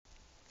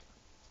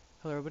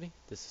Hello everybody,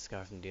 this is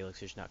Scott from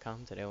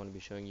DailyExecution.com. Today I want to be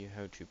showing you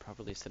how to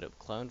properly set up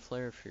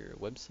CloudFlare for your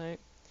website.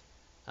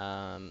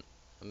 I'm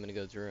going to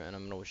go through and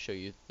I'm going to show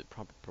you the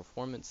proper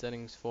performance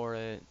settings for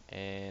it,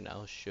 and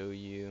I'll show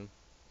you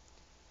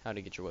how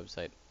to get your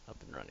website up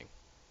and running.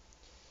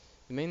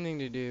 The main thing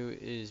to do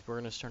is we're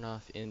going to start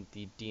off in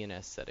the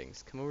DNS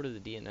settings. Come over to the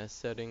DNS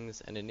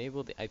settings and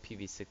enable the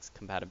IPv6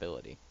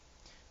 compatibility.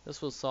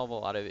 This will solve a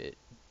lot of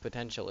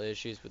potential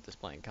issues with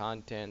displaying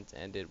content,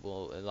 and it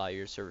will allow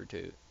your server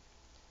to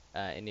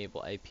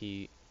enable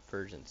IP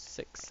version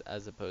 6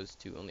 as opposed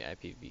to only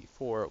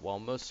IPv4, while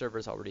most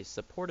servers already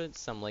support it.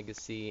 Some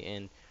legacy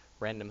and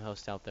random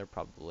hosts out there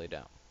probably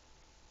don't.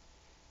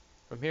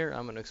 From here,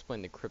 I'm going to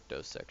explain the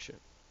crypto section.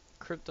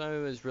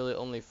 Crypto is really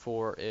only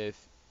for if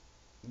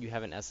you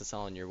have an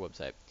SSL on your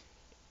website.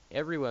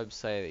 Every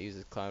website that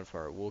uses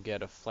CloudFlare will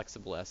get a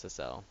flexible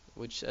SSL,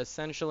 which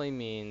essentially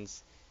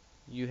means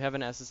you have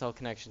an SSL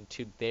connection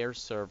to their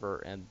server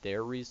and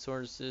their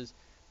resources,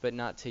 but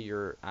not to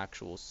your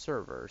actual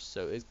server.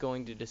 So it's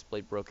going to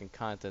display broken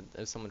content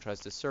if someone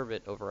tries to serve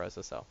it over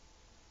SSL.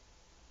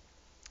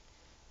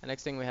 The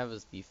next thing we have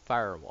is the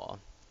firewall.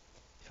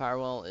 The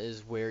firewall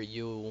is where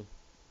you'll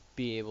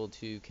be able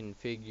to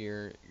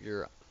configure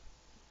your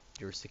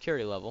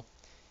security level.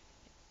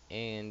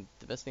 And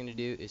the best thing to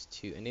do is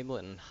to enable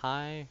it in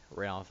high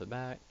right off the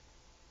bat,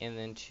 and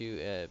then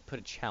to put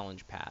a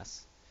challenge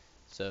pass.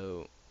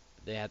 So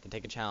they have to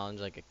take a challenge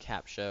like a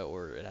CAPTCHA,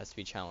 or it has to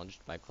be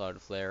challenged by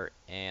CloudFlare,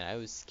 and I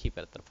always keep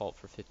it at the default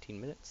for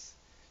 15 minutes,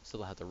 so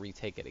they'll have to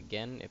retake it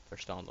again if they're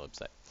still on the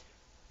website.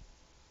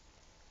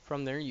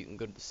 From there you can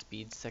go to the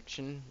speed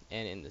section,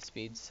 and in the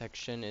speed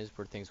section is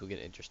where things will get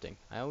interesting.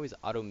 I always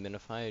auto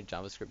minify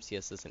JavaScript,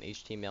 CSS, and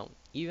HTML,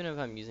 even if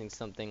I'm using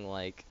something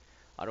like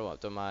auto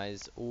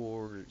optimize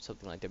or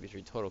something like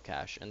W3 Total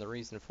Cache, and the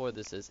reason for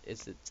this is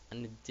it's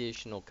an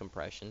additional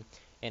compression,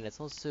 and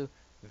it's also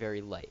very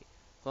light.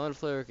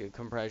 CloudFlare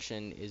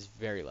compression is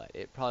very light.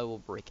 It probably will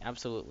break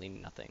absolutely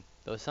nothing.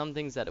 Though some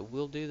things that it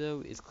will do,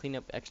 though, is clean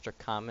up extra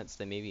comments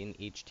that maybe in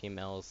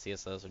HTML,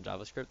 CSS, or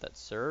JavaScript that's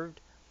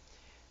served.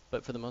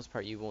 But for the most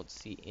part, you won't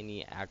see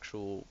any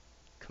actual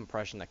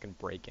compression that can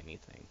break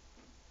anything.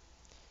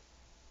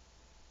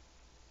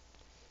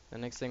 The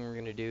next thing we're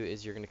going to do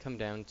is you're going to come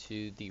down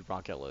to the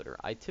rocket loader.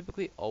 I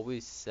typically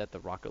always set the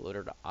rocket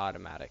loader to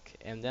automatic,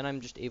 and then I'm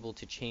just able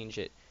to change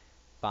it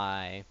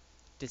by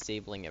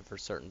disabling it for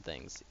certain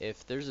things.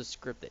 If there's a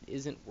script that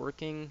isn't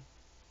working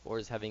or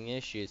is having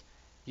issues,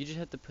 you just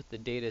have to put the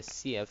data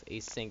cf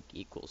async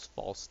equals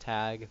false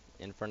tag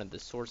in front of the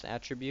source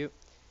attribute,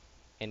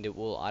 and it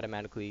will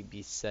automatically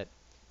be set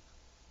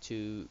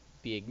to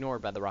be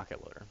ignored by the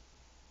rocket loader.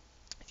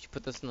 If you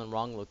put this in the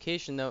wrong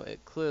location, though,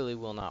 it clearly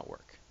will not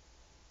work.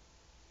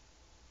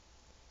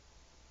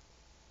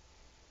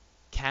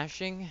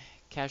 Caching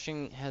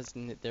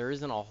there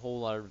isn't a whole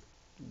lot of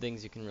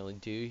things you can really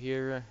do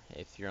here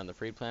if you're on the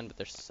free plan, but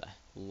there's a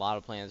lot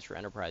of plans for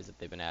enterprise that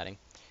they've been adding.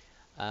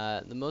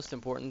 The most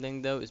important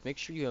thing, though, is make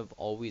sure you have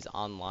always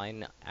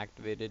online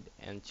activated,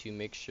 and to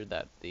make sure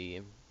that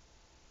the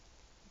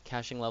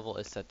caching level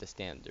is set to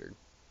standard.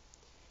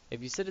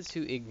 If you set it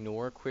to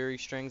ignore query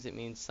strings, it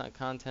means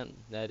content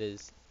that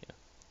is,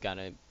 got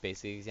a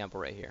basic example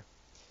right here.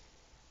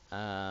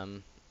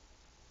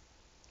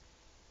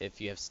 If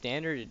you have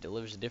standard, it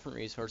delivers a different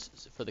resource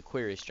for the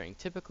query string.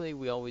 Typically,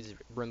 we always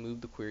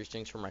remove the query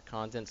strings from our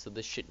content, so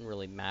this shouldn't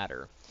really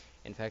matter.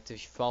 In fact,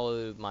 if you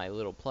follow my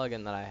little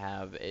plugin that I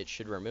have, it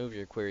should remove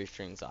your query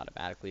strings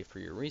automatically for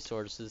your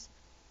resources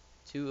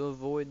to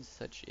avoid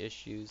such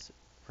issues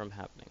from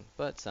happening.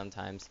 But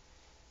sometimes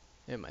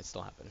it might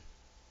still happen.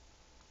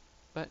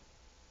 But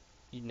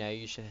now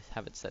you should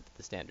have it set to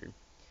the standard.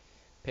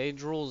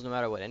 Page rules, no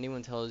matter what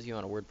anyone tells you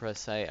on a WordPress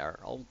site, are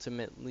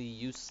ultimately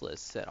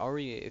useless. It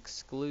already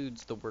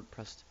excludes the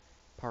WordPress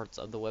parts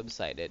of the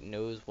website. It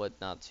knows what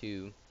not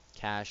to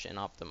cache and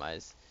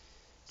optimize.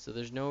 So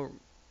there's no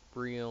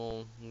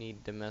real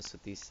need to mess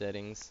with these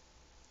settings.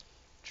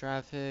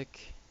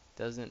 Traffic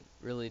doesn't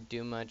really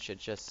do much. It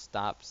just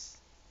stops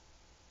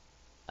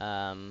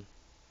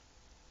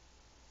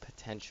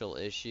potential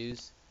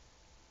issues,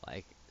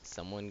 like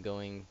someone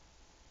going,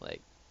 like,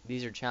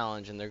 these are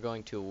challenged and they're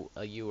going to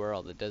a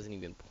URL that doesn't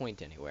even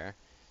point anywhere.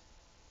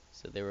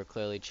 So they were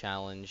clearly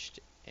challenged,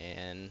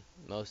 and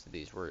most of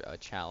these were a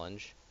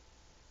challenge.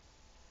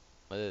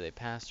 Whether they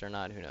passed or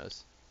not, who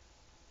knows.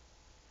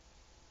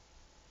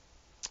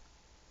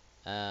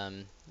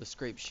 The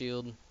scrape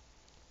shield.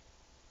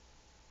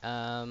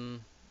 I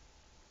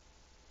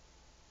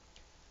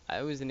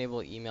always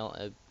enable email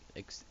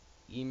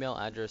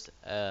address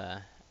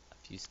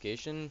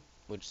obfuscation,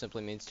 which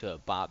simply means to a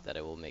bot that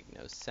it will make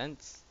no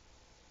sense.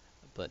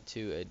 But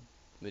to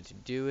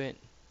do it,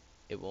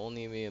 it will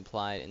only be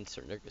applied in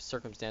certain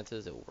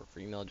circumstances. It will work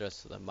for email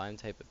address with a MIME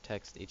type of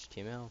text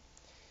HTML.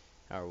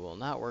 However, will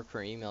not work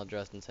for email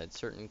address inside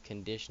certain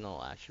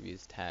conditional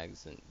attributes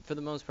tags. And for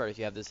the most part, if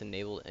you have this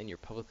enabled and you're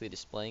publicly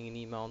displaying an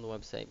email on the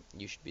website,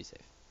 you should be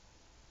safe.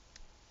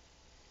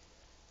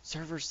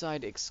 Server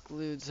side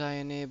excludes I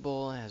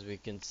enable. As we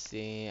can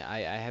see, I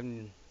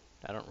haven't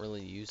I don't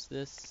really use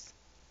this.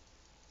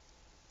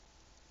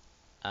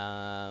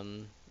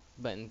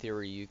 But in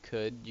theory you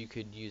could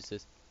use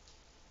this.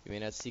 You may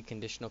not see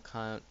conditional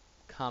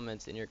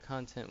comments in your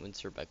content when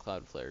served by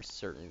Cloudflare.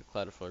 Certain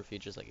Cloudflare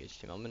features like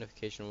HTML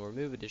minification will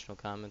remove additional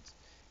comments.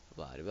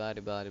 Blah blah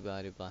blah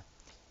blah blah blah.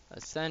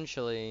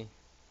 Essentially,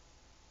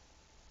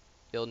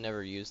 you'll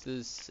never use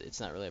this. It's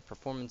not really a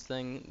performance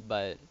thing,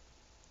 but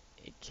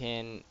it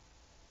can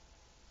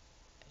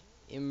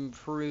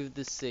improve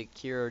the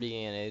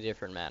security in a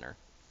different manner.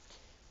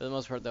 For the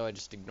most part, though, I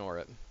just ignore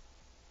it.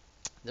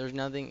 There's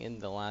nothing in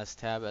the last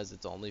tab, as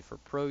it's only for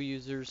pro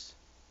users.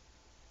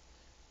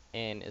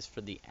 And as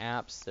for the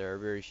apps, there are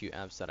very few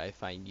apps that I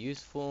find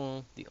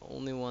useful. The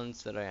only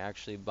ones that I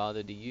actually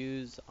bother to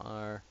use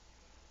are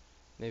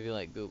maybe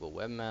like Google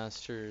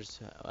Webmasters,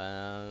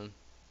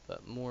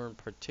 but more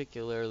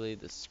particularly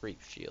the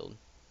Scrape Shield.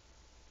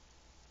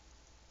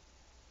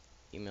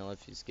 Email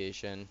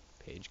obfuscation,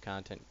 page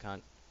content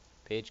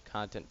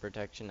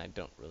protection I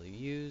don't really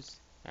use.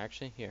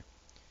 Actually, here,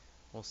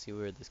 we'll see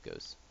where this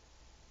goes.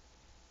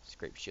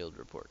 Scrape Shield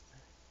report.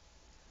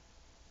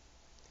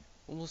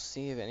 We'll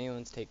see if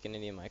anyone's taken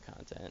any of my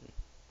content.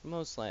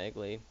 Most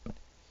likely,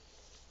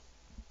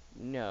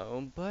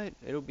 no, but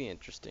it'll be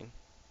interesting.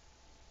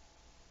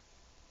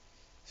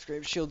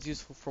 Scrape Shield's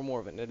useful for more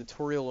of an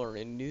editorial or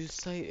a news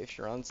site if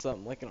you're on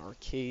something like an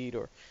arcade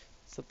or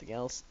something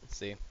else.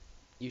 See,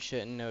 you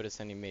shouldn't notice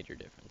any major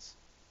difference.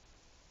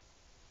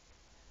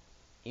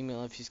 Email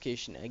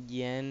obfuscation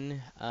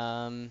again.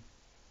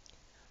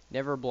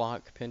 Never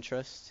block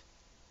Pinterest,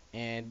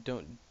 and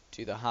don't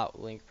do the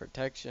hot link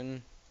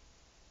protection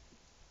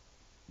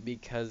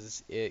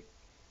because it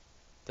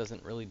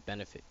doesn't really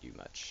benefit you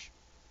much.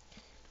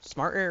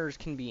 Smart errors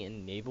can be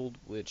enabled,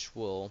 which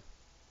will,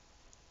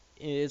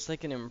 it's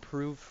like an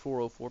improved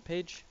 404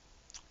 page.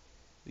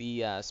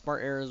 The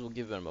smart errors will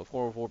give them a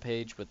 404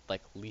 page with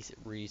like least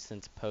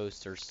recent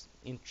posts or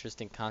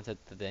interesting content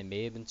that they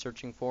may have been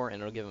searching for,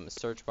 and it'll give them a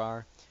search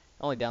bar.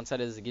 The only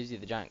downside is it gives you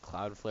the giant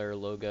Cloudflare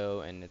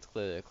logo, and it's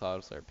clearly a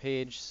Cloudflare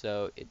page,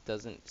 so it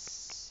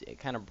doesn't, it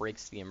kind of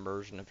breaks the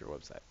immersion of your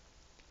website.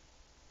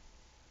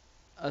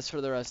 As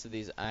for the rest of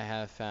these, I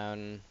have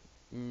found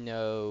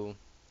no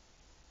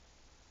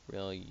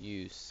real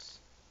use.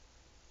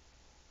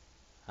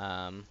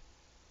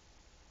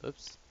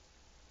 Oops.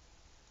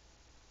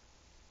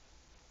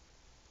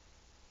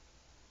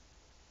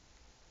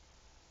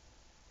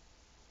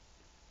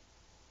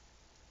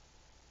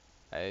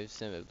 I've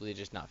simply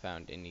just not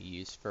found any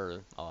use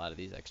for a lot of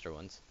these extra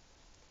ones.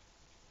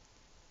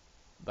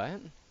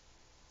 But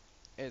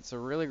it's a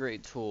really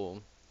great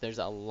tool. There's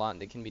a lot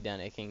that can be done.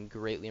 It can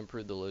greatly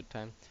improve the load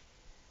time.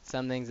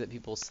 Some things that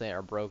people say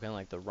are broken,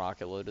 like the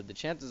rocket loader, the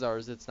chances are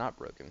is it's not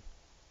broken.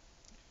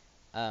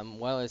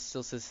 While it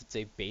still says it's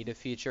a beta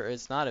feature,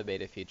 it's not a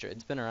beta feature.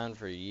 It's been around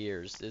for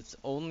years. It's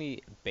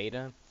only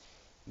beta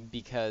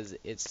because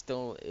it's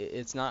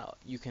not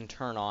you can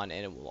turn on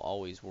and it will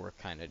always work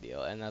kind of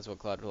deal, and that's what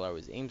Cloudflare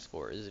always aims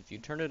for, is if you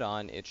turn it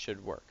on, it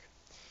should work.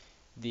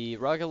 The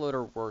rocket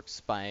loader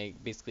works by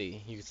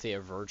basically, you could say, a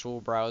virtual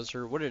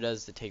browser. What it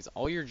does is it takes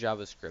all your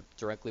JavaScript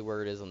directly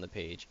where it is on the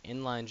page,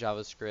 inline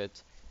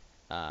JavaScript,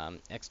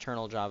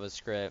 external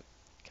JavaScript,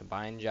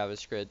 combined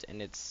JavaScript,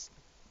 and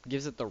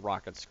gives it the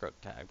rocket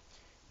script tag,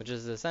 which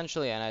is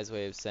essentially a nice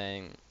way of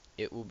saying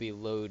it will be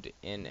loaded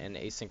in an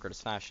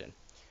asynchronous fashion,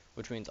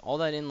 which means all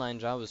that inline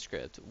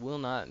JavaScript will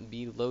not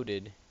be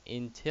loaded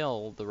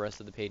until the rest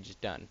of the page is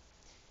done.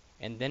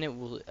 And then it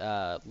will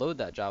load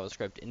that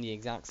JavaScript in the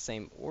exact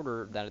same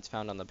order that it's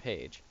found on the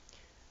page.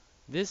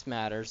 This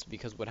matters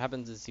because what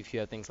happens is if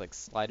you have things like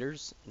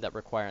sliders that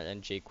require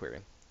an jQuery.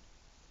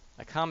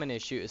 A common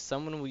issue is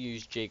someone will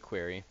use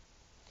jQuery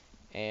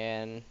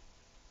and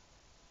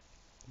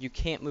you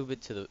can't move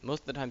it to the,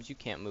 most of the times you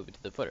can't move it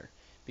to the footer,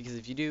 because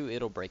if you do,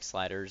 it'll break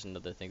sliders and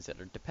other things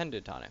that are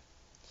dependent on it.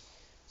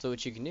 So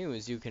what you can do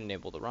is you can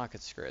enable the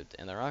rocket script,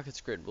 and the rocket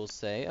script will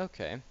say,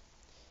 okay,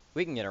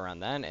 we can get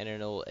around that, and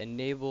it'll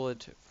enable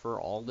it for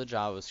all the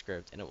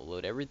JavaScript, and it will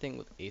load everything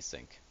with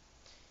async.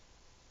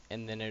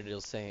 And then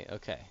it'll say,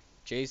 okay,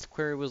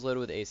 jQuery was loaded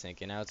with async,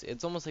 and now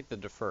it's almost like the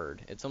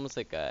deferred. It's almost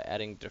like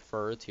adding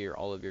defer to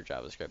all of your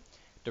JavaScript.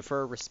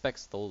 Defer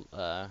respects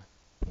the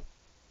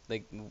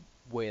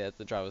way that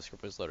the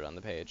JavaScript was loaded on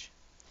the page.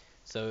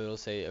 So it'll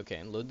say, okay,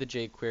 and load the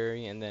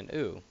jQuery, and then,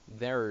 ooh,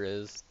 there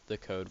is the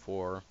code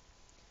for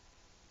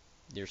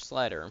your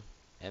slider,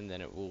 and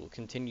then it will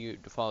continue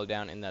to follow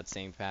down in that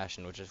same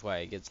fashion, which is why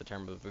it gets the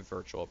term of a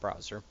virtual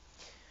browser.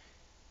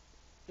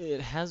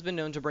 It has been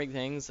known to break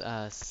things.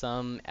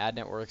 Some ad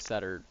networks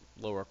that are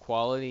lower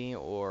quality,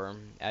 or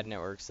ad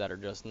networks that are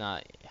just do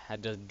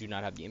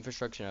not have the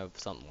infrastructure of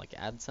something like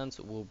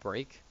AdSense, will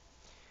break.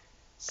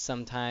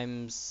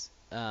 Sometimes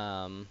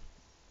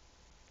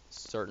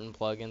certain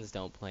plugins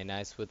don't play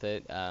nice with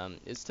it.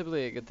 It's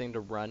typically a good thing to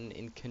run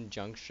in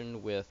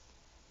conjunction with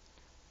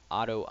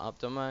auto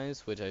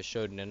optimize, which I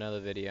showed in another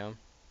video.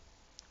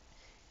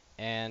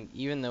 And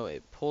even though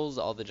it pulls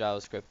all the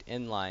JavaScript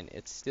inline,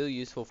 it's still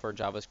useful for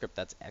JavaScript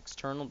that's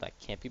external, that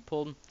can't be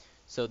pulled.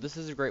 So this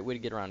is a great way to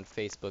get around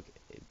Facebook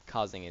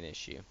causing an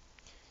issue.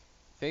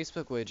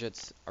 Facebook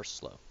widgets are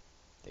slow.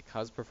 They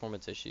cause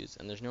performance issues,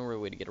 and there's no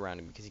real way to get around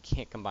it because you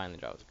can't combine the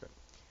JavaScript.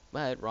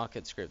 But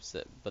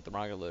the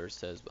Rocket Loader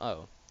says,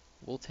 oh,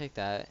 we'll take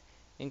that,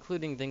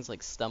 including things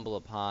like Stumble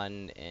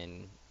Upon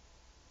and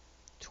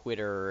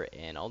Twitter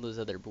and all those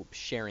other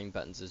sharing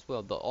buttons as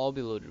well. They'll all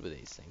be loaded with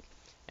async,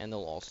 and they'll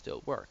all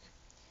still work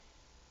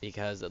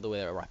because of the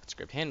way that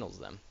RocketScript handles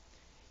them.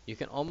 You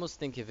can almost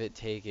think of it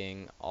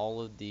taking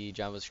all of the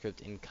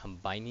JavaScript and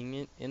combining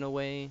it in a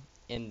way,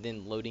 and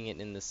then loading it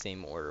in the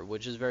same order,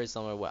 which is very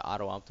similar to what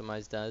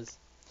Auto-Optimize does.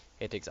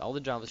 It takes all the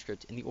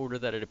JavaScript in the order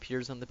that it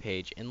appears on the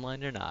page,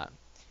 inline or not,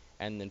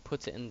 and then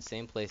puts it in the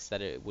same place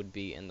that it would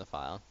be in the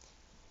file,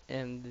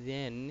 and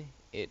then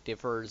it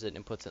defers it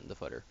and puts it in the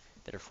footer.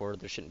 Therefore,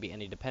 there shouldn't be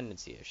any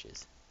dependency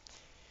issues.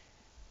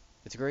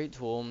 It's a great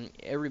tool.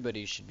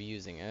 Everybody should be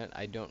using it.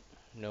 I don't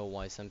know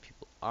why some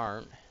people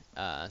aren't.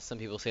 Some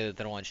people say that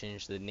they don't want to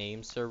change the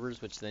name servers,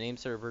 which the name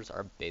servers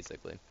are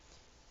basically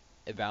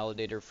a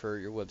validator for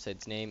your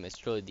website's name. It's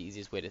truly the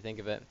easiest way to think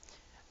of it.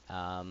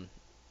 No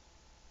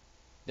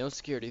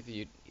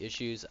security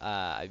issues.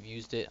 I've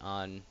used it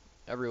on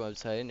every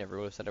website and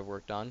every website I've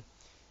worked on.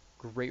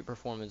 Great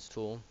performance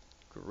tool.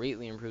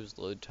 Greatly improves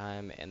load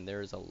time, and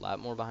there's a lot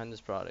more behind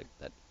this product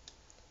that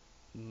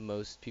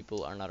most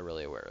people are not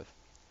really aware of.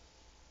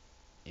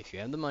 If you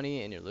have the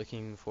money and you're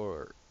looking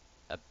for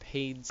a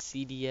paid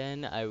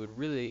CDN, I would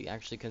really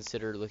actually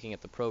consider looking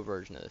at the pro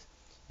version of this.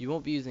 You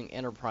won't be using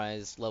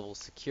enterprise level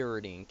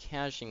security and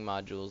caching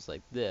modules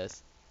like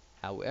this.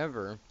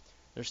 However,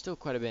 there's still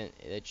quite a bit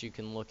that you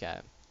can look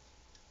at.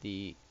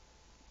 The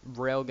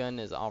Railgun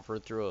is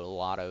offered through a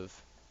lot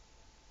of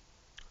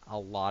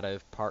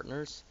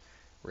partners.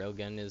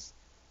 Railgun is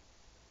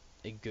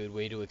a good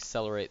way to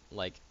accelerate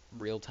like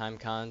real-time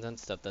content,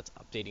 stuff that's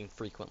updating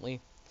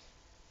frequently.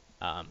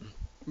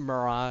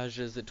 Mirage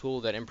is a tool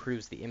that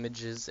improves the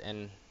images,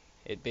 and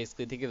it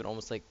basically, think of it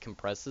almost like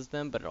compresses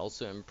them, but it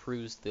also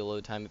improves the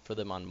load time for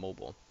them on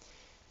mobile.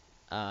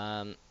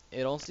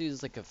 It also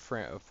uses like a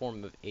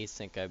form of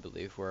async, I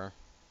believe, where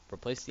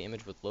replace the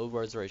image with low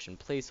resolution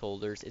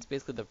placeholders. It's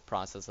basically the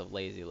process of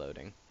lazy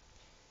loading.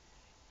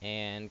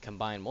 And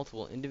combine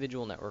multiple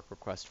individual network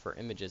requests for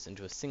images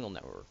into a single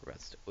network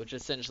request, which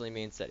essentially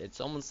means that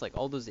it's almost like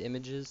all those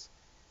images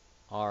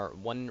are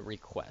one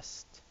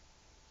request.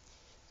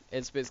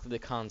 It's basically the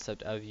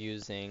concept of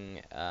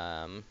using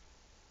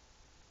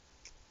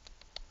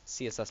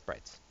CSS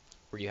sprites,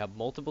 where you have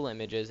multiple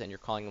images and you're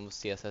calling them with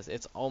CSS.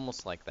 It's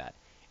almost like that.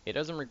 It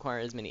doesn't require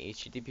as many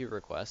HTTP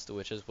requests,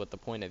 which is what the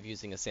point of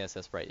using a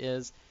CSS sprite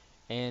is,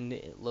 and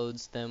it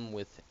loads them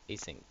with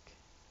async.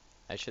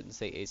 I shouldn't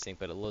say async,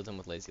 but it loads them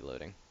with lazy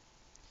loading.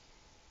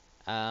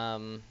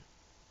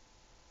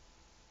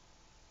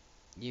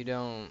 You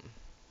don't,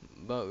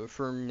 but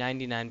for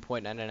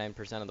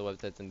 99.99% of the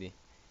websites in the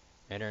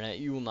internet,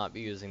 you will not be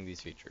using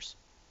these features.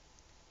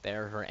 They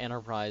are for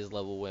enterprise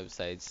level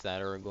websites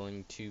that are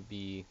going to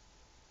be,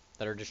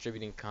 that are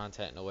distributing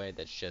content in a way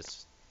that's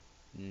just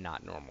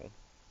not normal,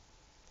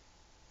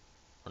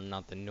 or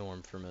not the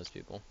norm for most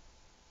people.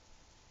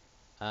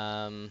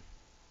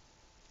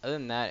 Other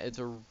than that, it's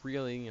a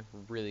really,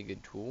 really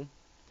good tool.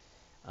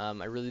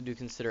 I really do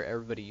consider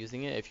everybody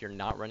using it. If you're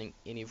not running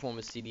any form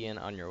of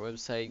CDN on your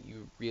website,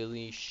 you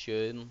really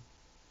should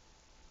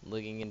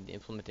looking into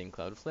implementing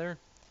CloudFlare.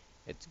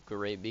 It's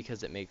great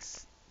because it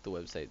makes the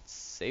website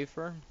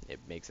safer, it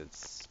makes it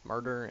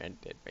smarter, and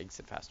it makes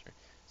it faster.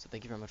 So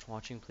thank you very much for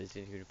watching. Please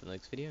stay tuned for the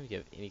next video. If you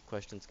have any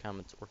questions,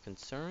 comments, or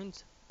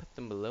concerns, put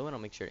them below and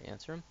I'll make sure to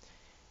answer them.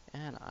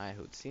 And I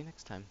hope to see you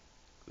next time.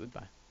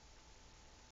 Goodbye.